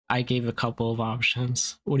I gave a couple of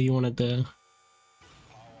options. What do you want to do?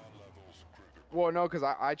 Well, no, because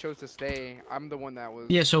I chose to stay. I'm the one that was.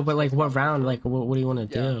 Yeah, so but like what round? Like what do you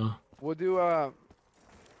want to Yeah. do? We'll do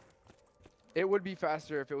it would be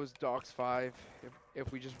faster if it was Dogs 5.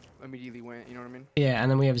 If we just immediately went, you know what I mean? Yeah,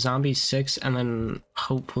 and then we have Zombies 6, and then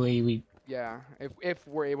hopefully we Yeah. If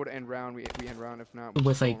we're able to end round, we end round. If not, we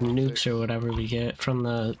with just go like on round nukes 6. or whatever we get from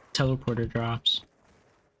the teleporter drops.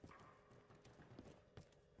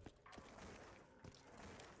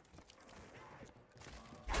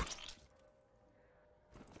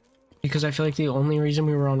 Because I feel like the only reason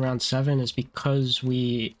we were on round 7 is because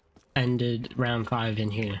we ended round 5 in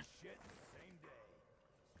here.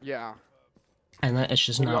 Yeah. And that it's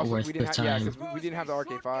just But not worth the Yeah, time. because we didn't have the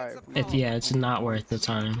RK5. Yeah, it's not worth the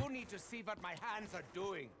time. You need to see what my hands are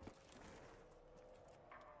doing.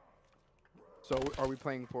 So are we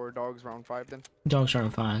playing for Dogs round 5 then? Dogs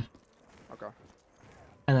round 5. Okay.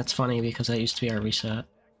 And that's funny because that used to be our reset.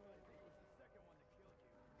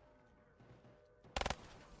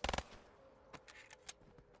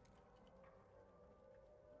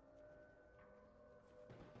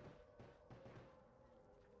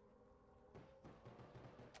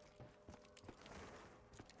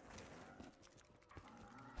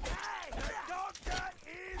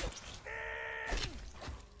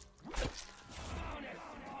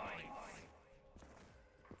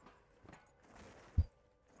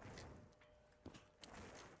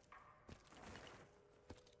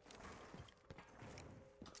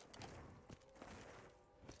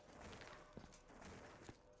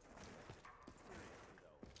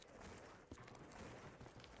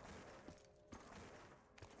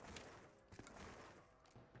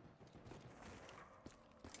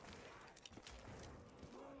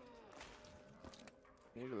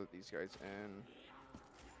 I need to let these guys in.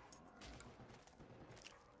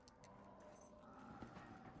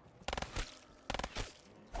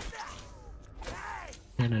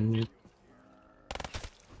 And a nuke.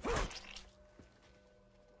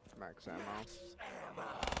 Max ammo.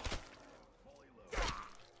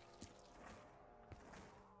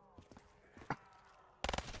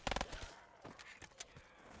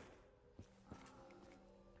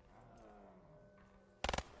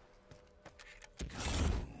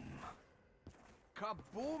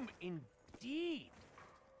 Kaboom indeed.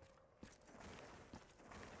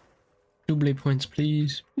 Double points,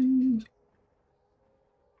 please.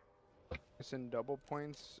 It's in double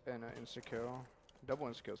points and insta-kill. Double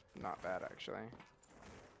insta-kill's not bad, actually.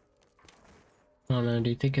 I don't know, do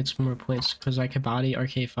you think it's more points? Because I could body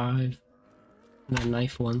RK5 and a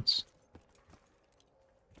knife once.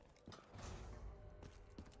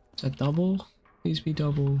 Is that double? Please be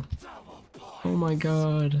double. Oh my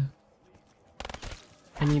god.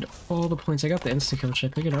 I need all the points. I got the insta-kill.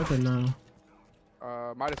 Should I pick it up or no?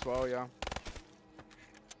 Might as well, yeah.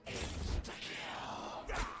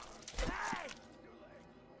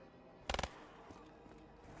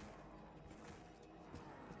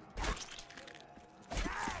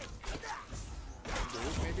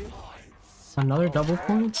 Maybe? Another double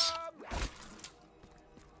points?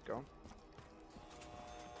 Go.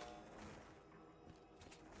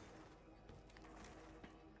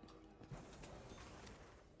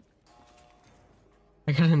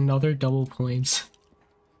 I got another double points.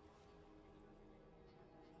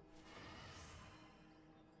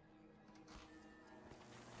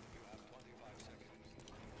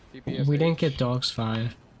 We didn't get Dogs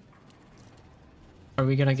 5. Are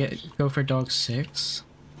we gonna go for Dogs 6?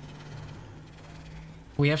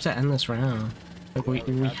 We have to end this round. Like we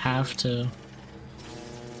have to.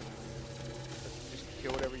 Just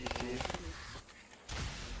kill whatever you see.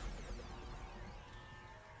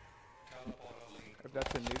 If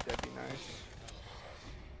that's a nuke, that'd be nice.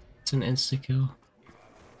 It's an insta kill.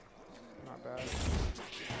 Not bad.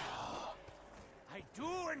 I do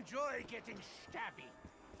enjoy getting stabby.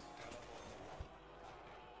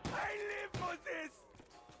 I live for this.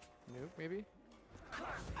 Nuke, maybe?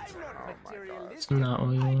 I'm not materialistic. It's not what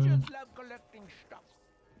we I want. just love collecting stuff.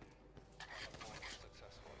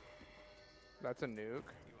 That's a nuke.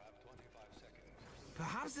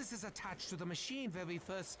 Perhaps this is attached to the machine where we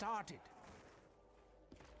first started.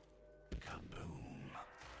 Kaboom.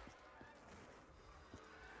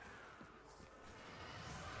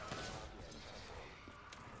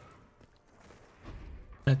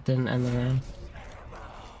 That didn't end the round.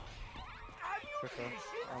 Okay.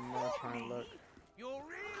 I'm gonna try and look. You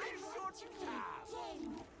really should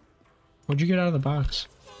have. What'd you get out of the box?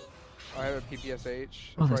 I have a PPSH.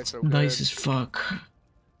 Oh, why that's it's so nice good. as fuck.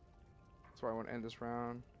 That's why I want to end this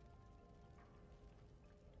round.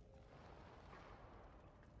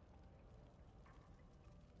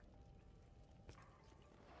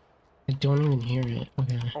 don't even hear it.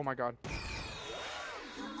 Okay. Oh my god.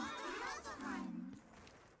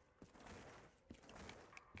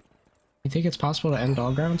 You think it's possible to end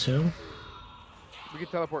dog round too? We can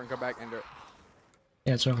teleport and come back and do it.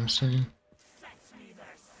 Yeah, that's what I'm saying.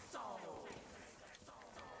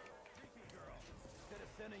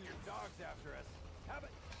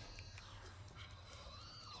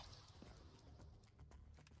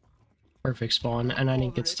 Perfect spawn, and I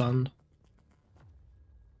didn't get stunned.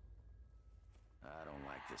 I don't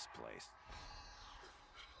like this place.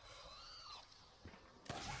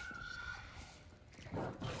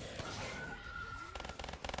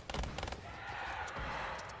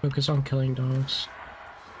 Focus on killing dogs.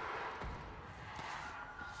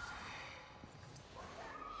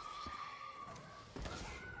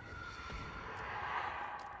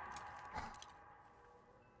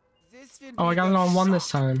 Oh, I got it on 1 this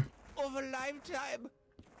time. Of a lifetime.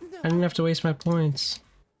 I didn't have to waste my points.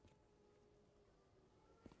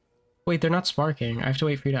 Wait, they're not sparking. I have to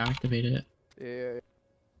wait for you to activate it. Yeah.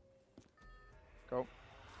 Go.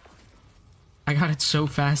 I got it so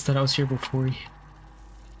fast that I was here before you.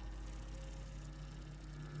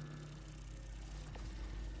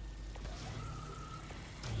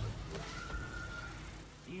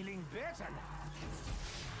 Feeling better now.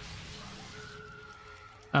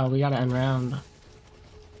 Oh, we gotta end round.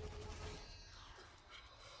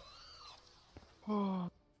 Oh,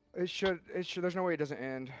 it should. There's no way it doesn't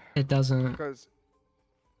end. It doesn't. Because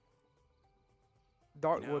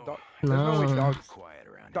dog. No. Well, dog. There's no way No. dogs. Quiet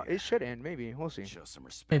around Dog, here. it should end. Maybe we'll see. Show some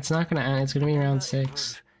respect. It's not gonna end. It's gonna be round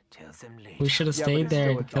 6. Tell them later. We should have Yeah, but stayed it's there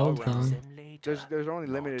still and a killed dog round. them. There's only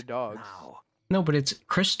limited dogs. Now. No, but it's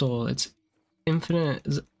crystal. It's infinite.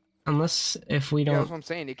 Unless if we Yeah, that's don't. what I'm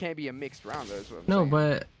saying. It can't be a mixed round. Though, is what I'm No, saying.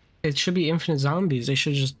 but it should be infinite zombies. They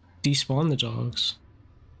should just despawn the dogs.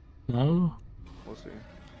 No? We'll see.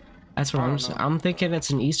 That's what I I'm don't saying. know. I'm thinking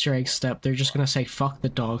it's an Easter egg step. They're just gonna say fuck the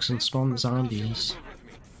dogs and spawn the zombies.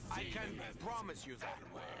 I can promise you that.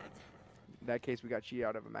 In that case, we got cheat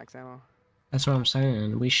out of a max ammo. That's what I'm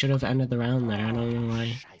saying. We should have ended the round there. I don't know why.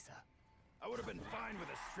 Scheiße. I would have been fine with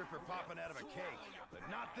a stripper popping out of a cake, but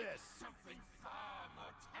not this. Something far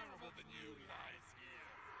more terrible than you lies here.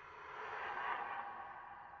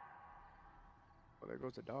 Well, there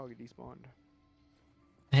goes the dog. It despawned.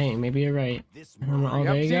 Hey, maybe you're right. This Oh, world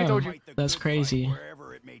there Yep, you see, I go. told you. That's crazy.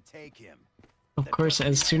 wherever it may take him. Of course,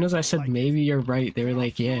 as soon as I said maybe you're right, they were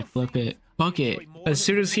like, yeah, flip it. Fuck it. As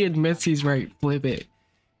soon as he admits he's right, flip it.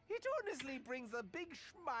 It honestly brings a big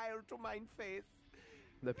smile to my face.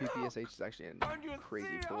 The PPSH is actually a And you crazy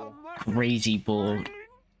see how pool. much Crazy bull.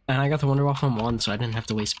 And I got the Wonder Waffle on 1, so I didn't have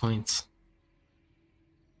to waste points.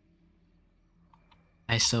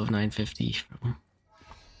 I still have 950 from.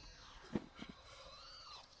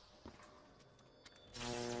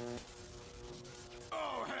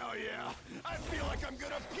 Oh hell yeah! I feel like I'm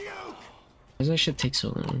gonna puke. Why does that shit take so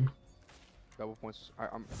long? Double points. I'm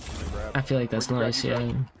gonna grab. I feel like that's You grab, nice, you grab.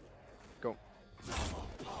 yeah. Go.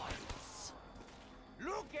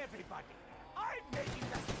 Look, everybody! I'm making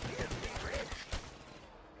us filthy rich.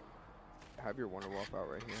 Have your Wonder Waffle out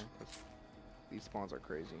right here. 'Cause these spawns are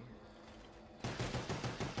crazy.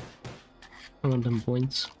 I want them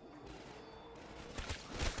points.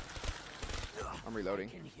 I'm reloading.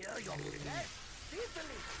 Can hear your breath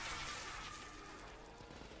easily.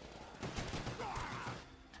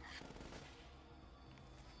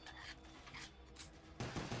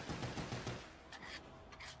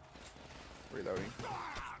 Reloading.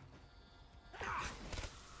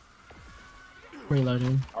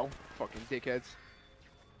 Reloading. Oh, fucking dickheads.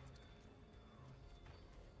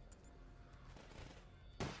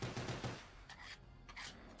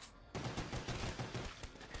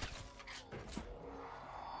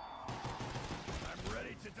 I'm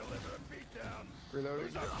ready to deliver a beatdown.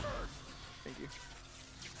 Reloading. Thank you.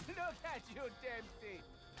 Look at you, Dempsey.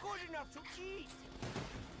 Good enough to eat.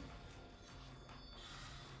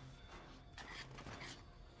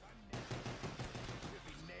 Should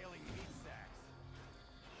be nailing meat sacks.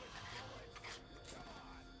 Come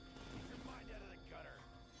on, get your mind out of the gutter.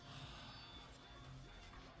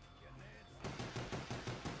 Getting antsy.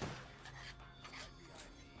 Right behind me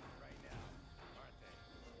right now, aren't they?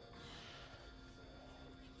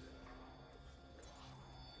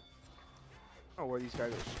 Oh, where these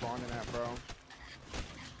guys are spawning at, bro.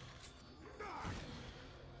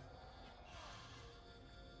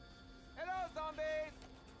 Hello, zombies.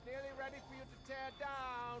 Nearly ready for you to tear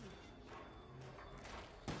down.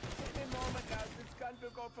 Any moment now, this gun will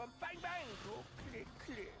go from bang bang to click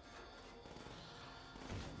click.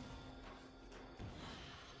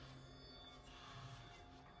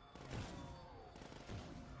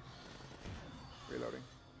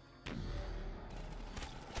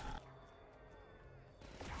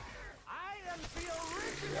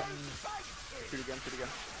 Shoot again, shoot again.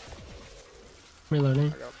 Reloading.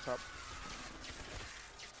 I got up top.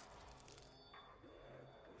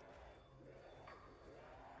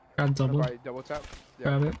 Grab double. By double tap. Yeah.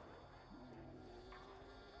 Grab it.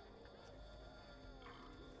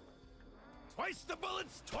 Twice the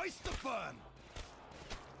bullets, twice the fun.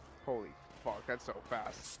 Holy fuck, that's so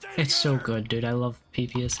fast. Stay It's so together. good, dude. I love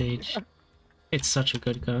PPSH. It's such a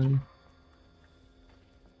good gun.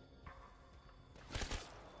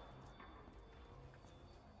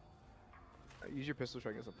 Use your pistol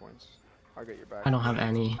try to get some points. I'll get your back. I don't have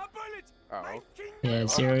any. A bullet! Oh, Yeah,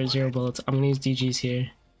 zero bullets. I'm gonna use DGs here.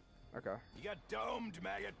 okay. You got domed,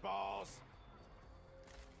 maggot balls.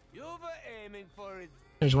 You were aiming for it.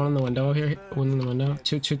 There's one in the window here. One in the window.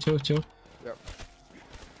 Two. Yep.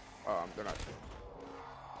 They're not.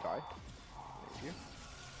 Die. Thank you.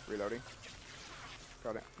 Reloading.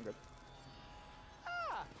 Got it. I'm good.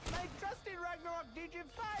 Ah, my trusty Ragnarok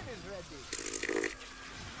DG5 is ready.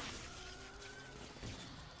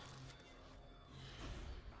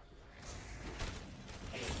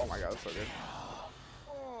 Oh my god, that's so good.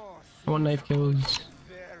 Oh, One knife kills.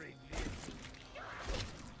 very good.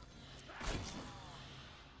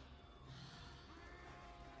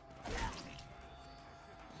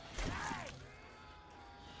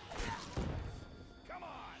 Come on.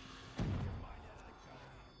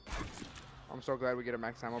 I'm so glad we get a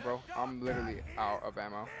max ammo, bro. I'm literally out of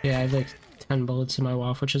ammo. Yeah, I have like 10 bullets in my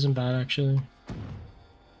WAF, which isn't bad actually.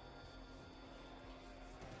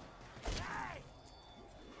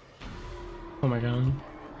 Oh my god.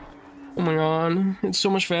 Oh my god. It's so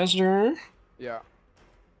much faster. Yeah.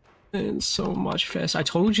 It's so much faster. I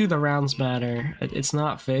told you the rounds matter. It's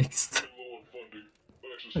not fixed.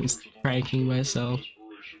 I'm just pranking myself.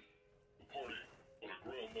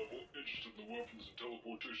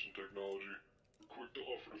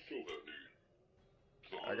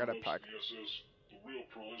 I got a pack.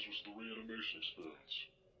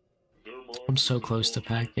 I'm so close to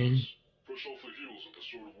packing.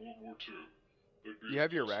 You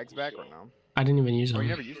have your rags back or no? I didn't even use Oh, them. you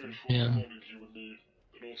never used them. Yeah.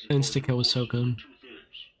 Insta-kill was so good.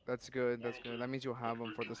 That's good. That's good. That means you'll have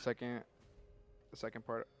them for the second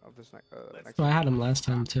part of this next. So I had them last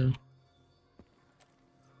time too.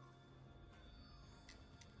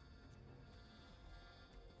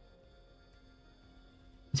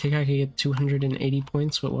 I think I could get 280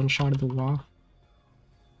 points with one shot of the wall.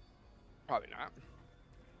 Probably not.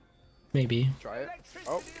 Maybe. Try it.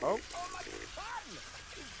 Oh, oh,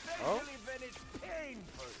 oh.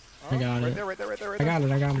 I got Right it. there, right there, right there, right I there. got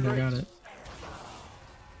it, I got it, I Right. got it.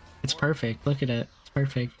 It's perfect. Look at it. It's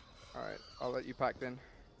perfect. Alright, I'll let you pack then.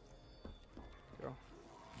 Go.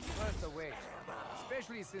 Worth the wait,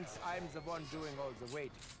 especially since I'm the one doing all the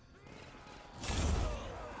waiting.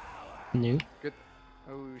 New. Good.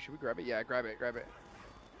 Oh, should we grab it? Yeah, grab it, grab it.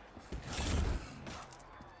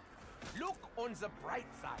 Look on the bright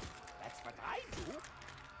side. That's what I do.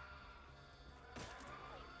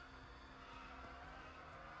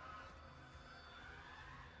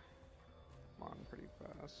 Come on, pretty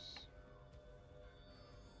fast.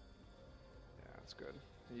 Yeah, that's good.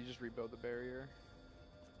 You just rebuild the barrier.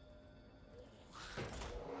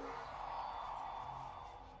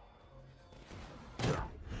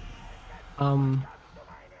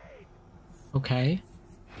 Okay.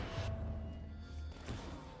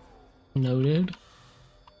 Noted.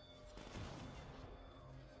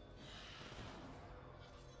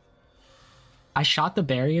 I shot the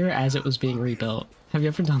barrier as it was being rebuilt. Have you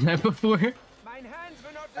ever done that before? Mine hands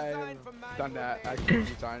were not I've designed for manual done that labor. actually a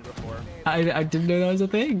few times before. I didn't know that was a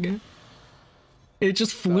thing. It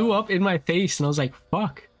just flew up in my face and I was like,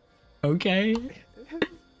 fuck. Okay.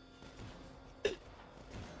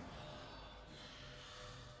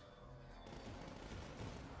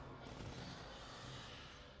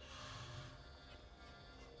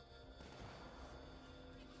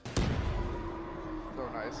 So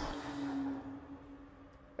nice.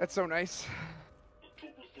 That's so nice.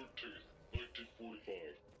 October 13th,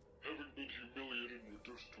 1945. Having been humiliated and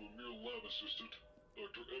reduced to a mere lab assistant,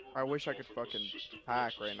 Dr. Edward I wish I could Randolph fucking assisted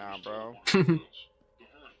hack process right now, his bro. teleportation fields. The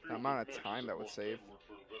very few The amount of advantages time that would involved save. Edward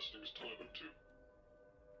for investing his time into.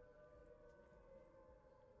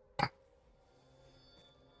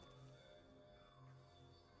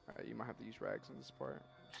 Alright, you might have to use rags in this part.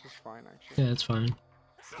 It's just fine, actually. Yeah, that's fine.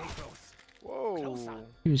 Stay close. Whoa.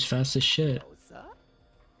 He was fast as shit. Closer.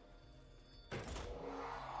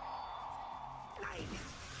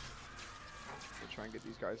 We'll try and get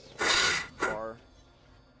these guys far.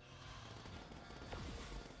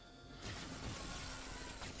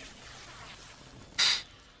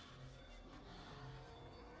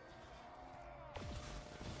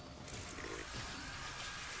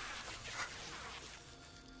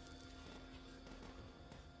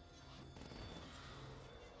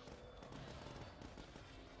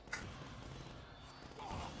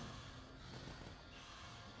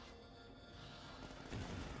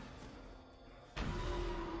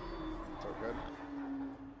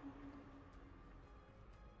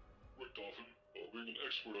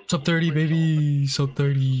 expert on Sub 30, baby. Sub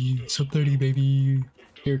 30. Sub 30, baby.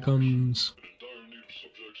 Here comes. in dire need of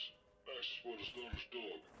subjects. Axe is what his daughter's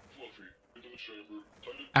dog, Fluffy, into the chamber.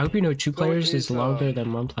 I hope you know 2 So players is, is longer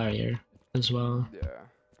than 1 player as well. Yeah.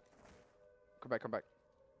 Come back, come back.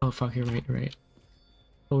 Oh fuck, you're right, you're right.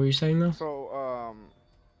 What were you saying though? So,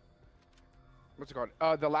 what's it called?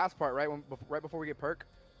 The last part, right? Right before we get perk.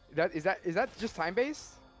 Is that just time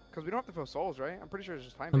based? Because we don't have to fill souls, right? I'm pretty sure it's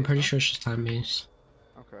just time based. I'm pretty sure it's just time based.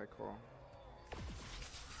 Okay, cool.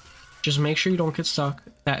 Just make sure you don't get stuck.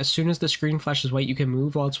 That as soon as the screen flashes white, you can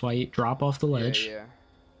move while it's white, drop off the ledge, Yeah.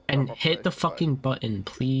 and Drop off hit ledge, the fucking button.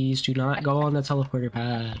 Please do not go on the teleporter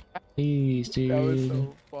pad. Please, dude. That was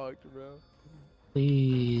so fucked, bro.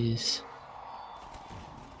 Please.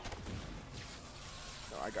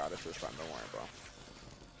 No, I got it this time. Don't worry, bro.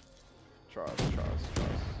 Trust.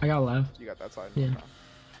 I got left. You got that side. Yeah. Okay.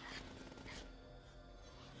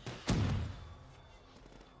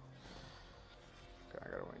 Okay, I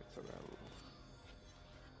gotta wait till that.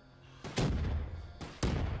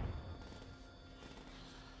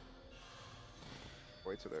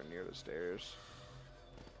 Wait till they're near the stairs.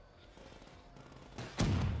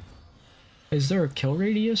 Is there a kill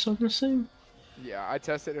radius on this thing? Yeah, I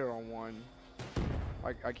tested it on 1.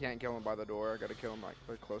 I can't kill him by the door. I gotta kill him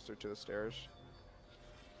like closer to the stairs.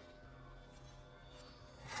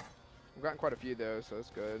 We've gotten quite a few though, so that's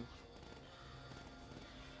good.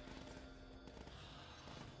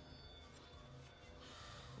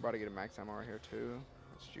 About to get a max ammo right here too.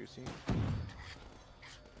 That's juicy.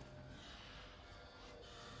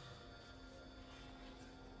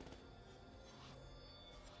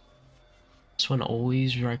 This one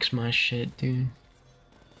always wrecks my shit, dude.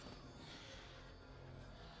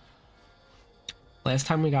 Last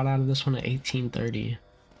time we got out of this one at 1830.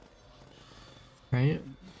 Right? It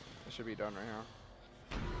should be done right now.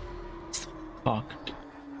 Fucked.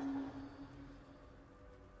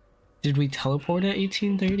 Did we teleport at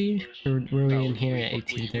 1830? Or were we in here at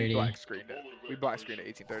 1830? We black screened it. We black screened at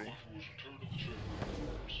 1830. Fluffy was returned to the chamber.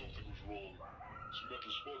 Something was wrong.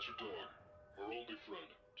 Samantha's sponsor dog, our only friend,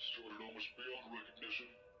 started almost beyond recognition,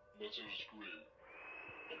 lets out a scream.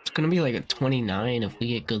 It's gonna be like a 29 if we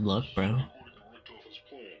get good luck, bro. According to Richtofer's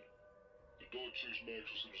plan, the dog sees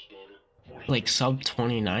Maxus and his daughter. Like sub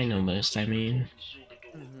 29 almost, I mean. Concealed the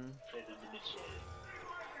dog, trapping them inside.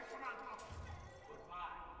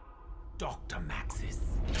 Dr. Maxis.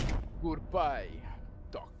 Goodbye,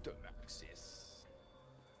 Dr. Maxis.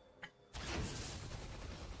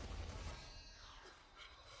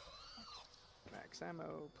 Max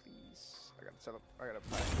ammo, please. I gotta set up. I gotta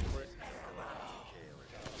pack for it.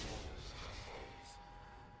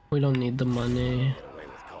 We don't need the money.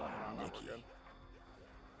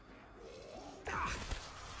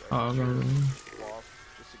 Oh, no. Off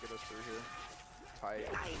just to get us through here. Tight.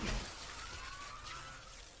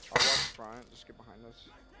 I'll walk front. Just get behind us.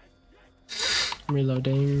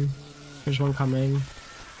 Reloading. There's one coming.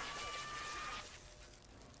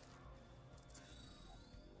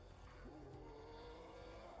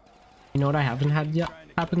 You know what I haven't had yet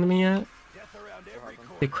happen to me yet?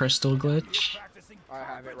 The crystal glitch. I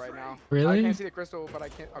have it right now. Really? I can't see the crystal, but I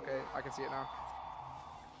can. Okay, I can see it now.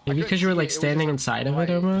 Maybe because you were see like it, it was standing just a inside of it light.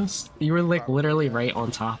 almost. You were like Probably, literally yeah. right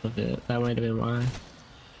on top of it. That might have been why.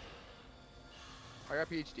 I got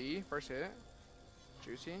PhD first hit.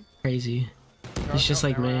 Juicy. Crazy. No, He's just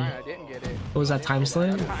like never me. mind, I didn't get it. What was that, time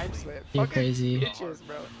slip? Time slip. You're Fucking crazy. Bitches,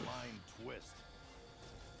 bro. Mind twist.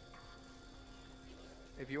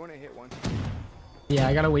 If you want to hit one, Yeah,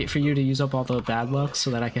 I gotta wait for you to use up all the bad luck so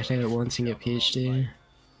that I can hit it once and get PhD.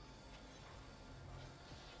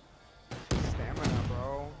 stamina,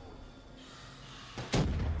 bro.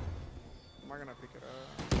 Am I gonna pick it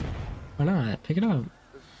up? Why not? Pick it up.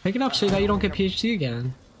 Pick it up so that you don't get PhD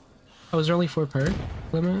again. Oh, is there only 4 perk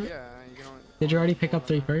limit? Yeah, you can only. Did you already pick up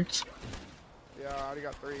 3 perks? Yeah, I already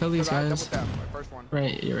got 3. Kill these 'Cause I guys. double tapped my first one.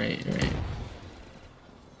 Right, you're right, you're right.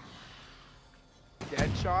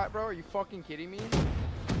 Deadshot, bro? Are you fucking kidding me?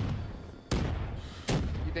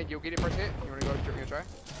 You think you'll get it first hit? You wanna go? You gonna try?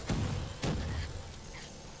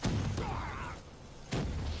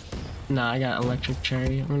 Nah, I got electric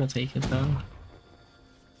cherry. I'm gonna take it though.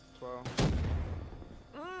 12.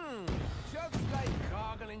 Just like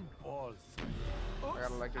gargling balls. I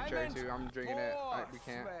got electric cherry too. I'm drinking it. We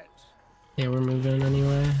can't. Yeah, we're moving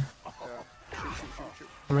anyway. Yeah. Shoot.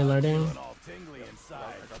 I'm reloading. Feeling all tingly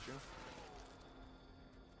inside. I got you.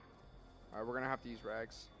 Alright, we're gonna have to use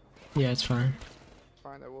rags. Yeah, it's fine. It's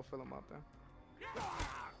fine though, we'll fill them up though.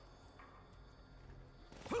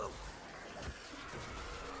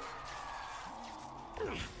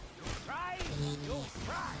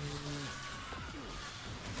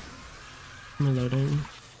 I'm reloading.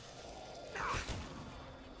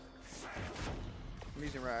 I'm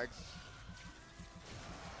using rags.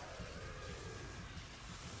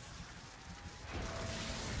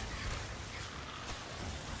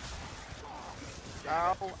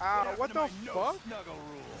 Ow, ow, what the fuck? Snuggle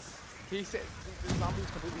rules. He said, the zombies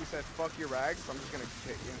completely said, fuck your rags, so I'm just gonna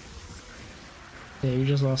hit you. Yeah, you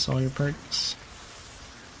just lost all your perks.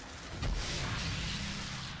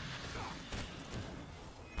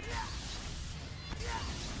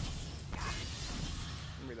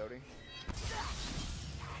 I'm reloading.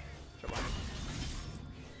 Jump on.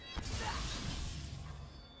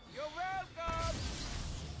 You're welcome.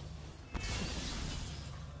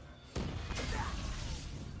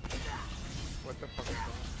 What the fuck is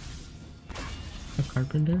that? A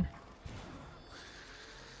carpenter.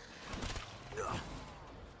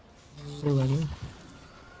 Reloading. You're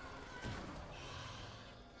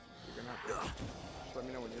gonna have to just let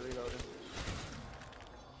me know when you're reloading.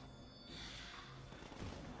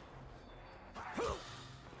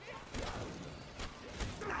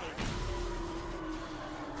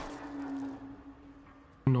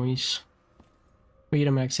 Nice. We get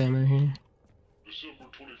a max ammo here. December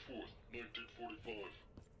 24th, 1945.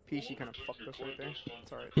 Peachy kind of fucked us right there.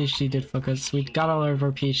 It's alright. PhD did fuck us. We got all of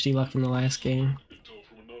our PhD left in the last game. Intel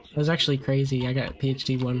from a Nazi That was actually crazy. I got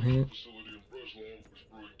PhD one hit. facility in Breslau was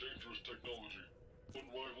brewing dangerous technology,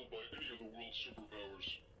 unrivaled by any of the world's superpowers.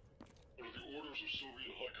 Under the orders of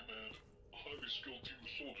Soviet High Command, a highly skilled team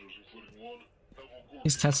of soldiers, including one, Pavel Gorky,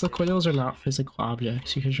 These Tesla coils are not physical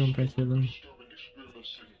objects. You can jump right through them. disturbing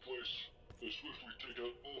experiments taking place. They swiftly take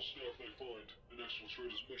out all staff they find and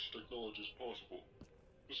exfiltrate as much technology as possible.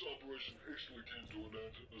 This operation hastily came to an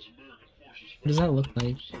end as American forces What does that look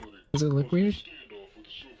like? Does it look weird? standoff with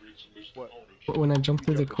the Soviets amidst What? carnage. When I jump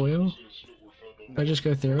through the coil? Incident were found Do I just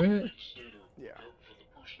go through it? Yeah. from the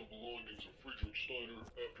personal belongings of Friedrich Steiner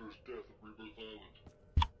after his death at Rebirth Island.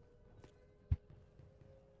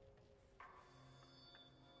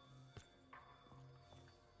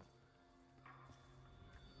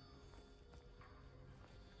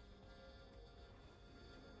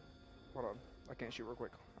 Hold on. I can't shoot real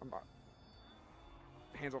quick. I'm about.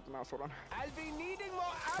 Hands off the mouse, hold on. I'll be needing more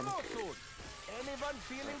ammo soon. Anyone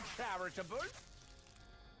feeling charitable?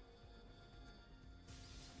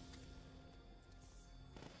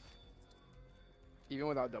 Even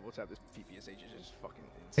without double tap, this PPSH is just fucking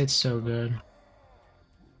insane. It's so good.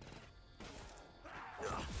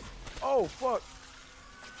 Oh, fuck!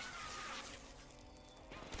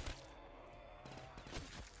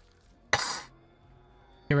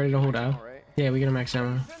 Get ready to hold out. Alright. Yeah, we get a max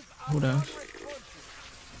ammo. Hold out.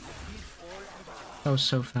 That was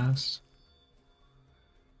so fast.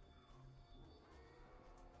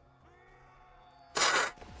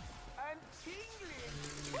 I'm tingling.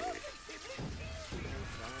 I'll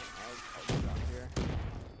get down here.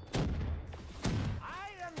 I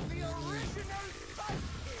am the original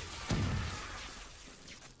sidekick.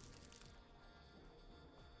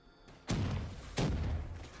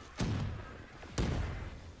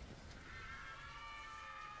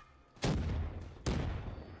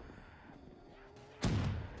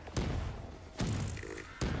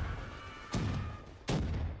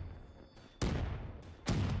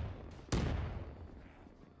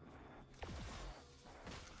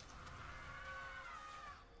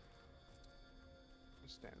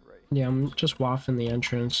 Stand right. Yeah, I'm just waffing the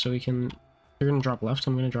entrance so we can. You're gonna drop left,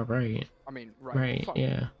 I'm gonna drop right. I mean, right. Right, Fuck.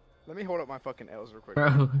 yeah. Let me hold up my fucking L's real quick.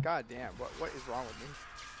 Bro. God damn, what is wrong with me?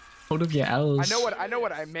 Hold up your L's. I know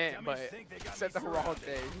what I meant, but think they got said me the wrong surrounded.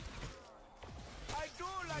 thing. I do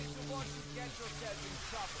like to watch you get yourself in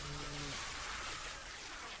trouble.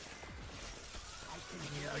 I can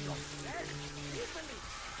hear your smell easily.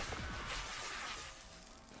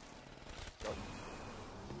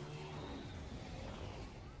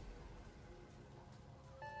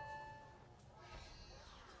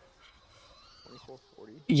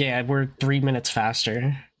 Yeah, we're 3 minutes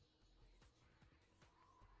faster.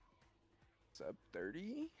 Sub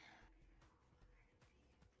 30?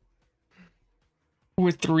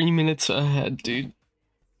 We're 3 minutes ahead, dude.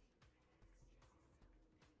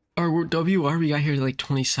 Our WR, we got here like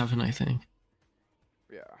 27, I think.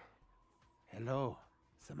 Yeah. Hello,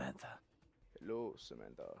 Samantha. Hello,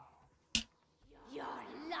 Samantha. Your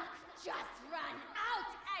luck just ran out,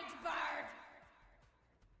 Edgebird!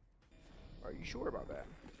 Are you sure about that?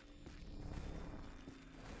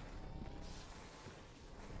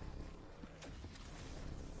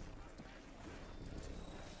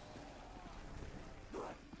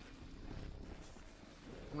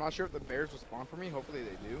 I'm not sure if the bears will spawn for me. Hopefully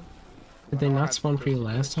they do. Did they not spawn for you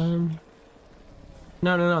last time?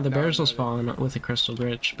 No, the No, bears will no, spawn with a crystal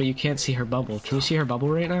glitch, but you can't see her bubble. Can you see her bubble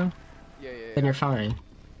right now? Yeah. Then you're fine.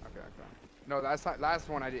 Okay. No, last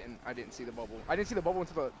one I didn't see the bubble. I didn't see the bubble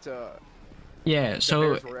until Yeah, the so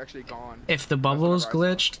bears were actually gone. if the That's bubble's whenever I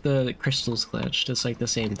saw it. glitched, the crystal's glitched. It's like the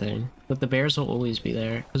same thing. But the bears will always be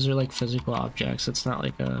there, because they're like physical objects. It's not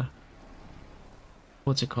like a...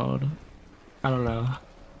 What's it called? I don't know.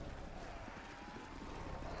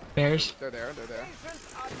 Bears? They're there.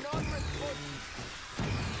 Patients are non-responsive.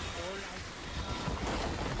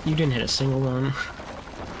 You didn't hit a single one.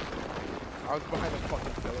 I was behind the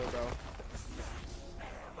fucking pillar,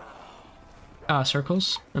 bro.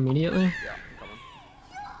 Circles? Immediately? Yeah, I'm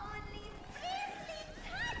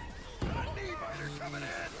coming. Levi's coming in.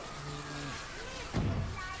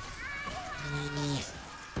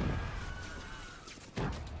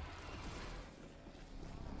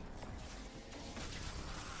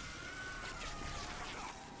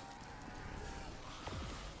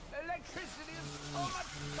 Electricity is so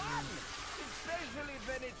much fun, especially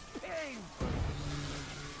when it's painful.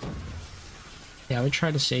 Yeah, I would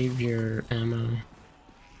try to save your ammo.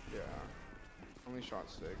 Yeah. Only shot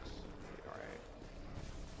 6. Alright.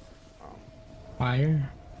 Fire?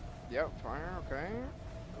 Yep, fire, okay.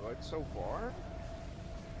 Good so far.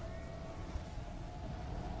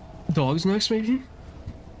 Dogs next, maybe?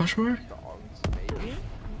 Question mark? Dogs, maybe.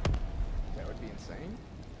 That would be insane.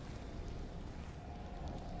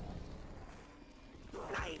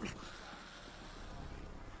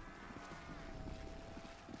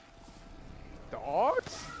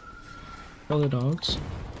 Dogs? Kill the dogs.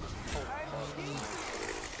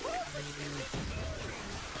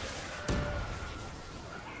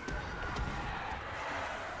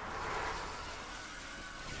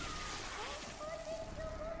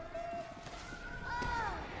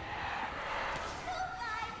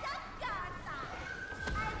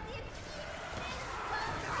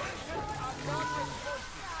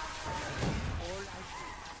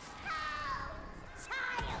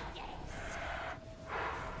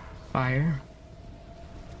 Fire.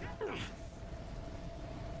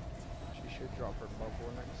 She should drop her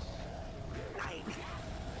bubble next.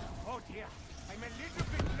 Oh dear, I'm a little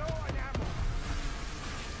bit low on ammo.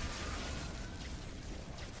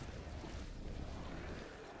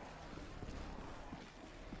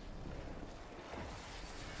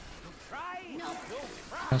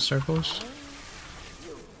 Circles.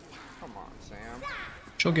 Come on, Sam.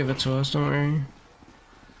 She'll give it to us, don't worry.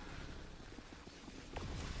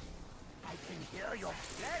 I can hear your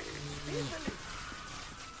flesh easily.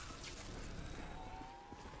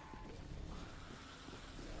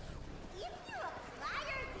 If you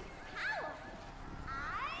acquire this power, I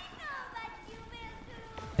know what you will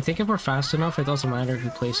do. I think if we're fast enough, it doesn't matter who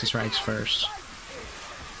places rags first.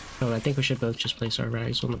 So I think we should both just place our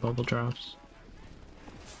rags when the bubble drops.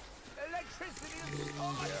 Electricity is so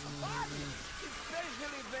much fun,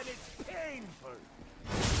 especially when it's painful.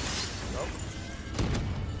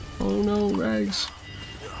 Oh no, rags.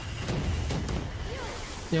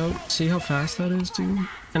 Yo, see how fast that is, dude?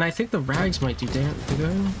 And I think the rags might do good. I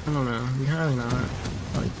don't know. Probably not.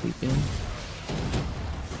 Probably tweaking.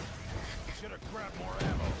 Should have grabbed more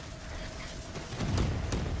ammo.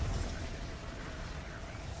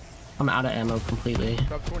 I'm out of ammo completely.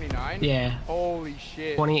 Sub 29? Yeah. Holy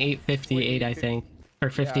shit. 2858, I think. Or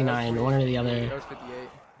 59, one or the That other. was 58.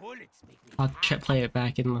 Bullets make me I'll play it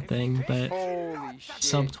back in the thing, but Holy shit.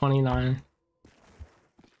 sub 29.